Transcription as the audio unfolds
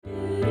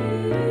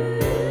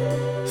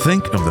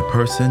Think of the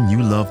person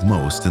you love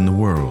most in the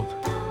world.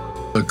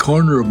 The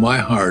corner of my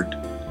heart,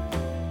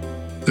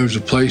 there's a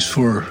place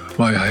for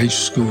my high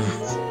school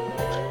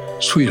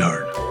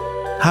sweetheart.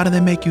 How do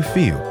they make you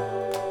feel?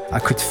 I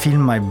could feel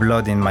my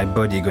blood in my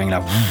body going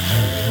like...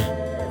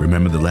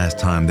 Remember the last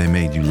time they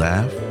made you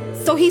laugh?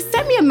 So he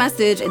sent me a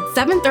message at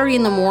 7:30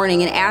 in the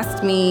morning and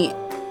asked me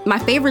my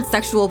favorite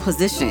sexual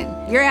position.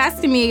 You're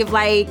asking me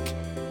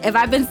if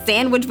I've been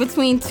sandwiched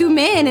between two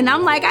men, and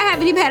I'm like, I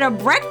haven't even had a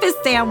breakfast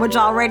sandwich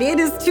already. It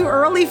is too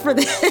early for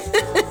this.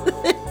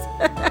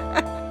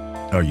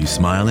 Are you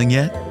smiling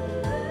yet?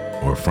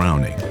 Or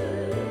frowning?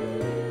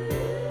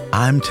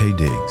 I'm Taye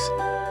Diggs,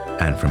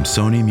 and from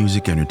Sony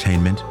Music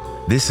Entertainment,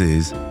 this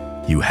is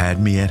You Had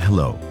Me at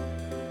Hello,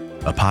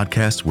 a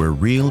podcast where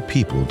real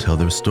people tell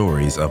their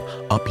stories of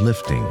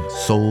uplifting,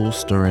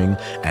 soul-stirring,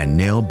 and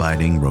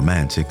nail-biting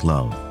romantic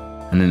love.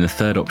 And then the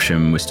third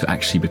option was to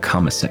actually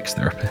become a sex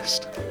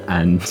therapist.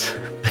 And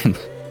then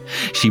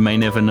she may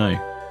never know.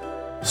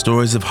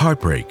 Stories of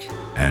heartbreak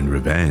and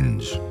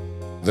revenge.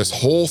 This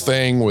whole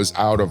thing was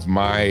out of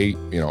my,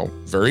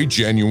 very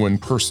genuine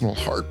personal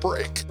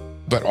heartbreak,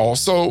 but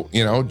also,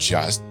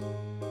 just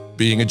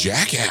being a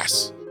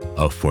jackass.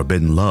 Of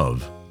forbidden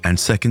love and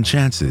second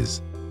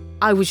chances.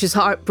 I was just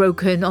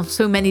heartbroken on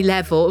so many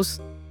levels.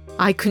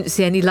 I couldn't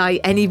see any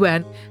light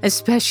anywhere,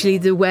 especially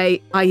the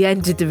way I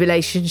ended the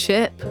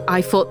relationship.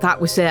 I thought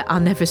that was it. I'll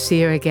never see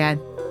her again.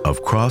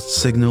 Of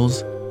crossed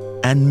signals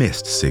and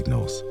missed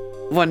signals.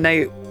 One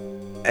night,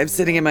 I'm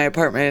sitting in my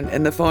apartment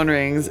and the phone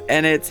rings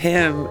and it's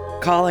him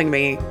calling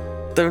me.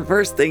 The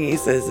first thing he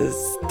says is,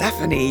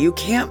 "Stephanie, you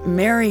can't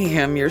marry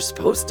him. You're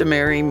supposed to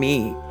marry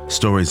me."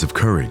 Stories of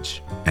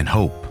courage and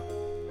hope.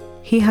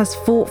 He has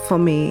fought for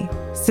me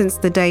since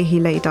the day he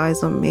laid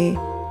eyes on me,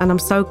 and I'm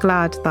so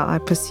glad that I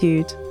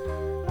pursued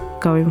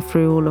going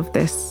through all of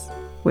this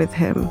with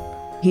him.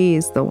 He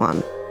is the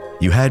one.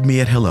 You Had Me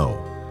at Hello,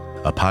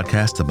 a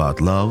podcast about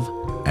love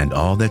and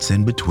all that's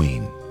in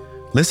between.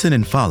 Listen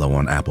and follow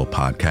on Apple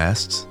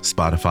Podcasts,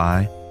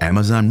 Spotify,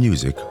 Amazon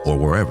Music, or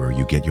wherever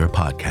you get your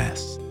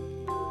podcasts.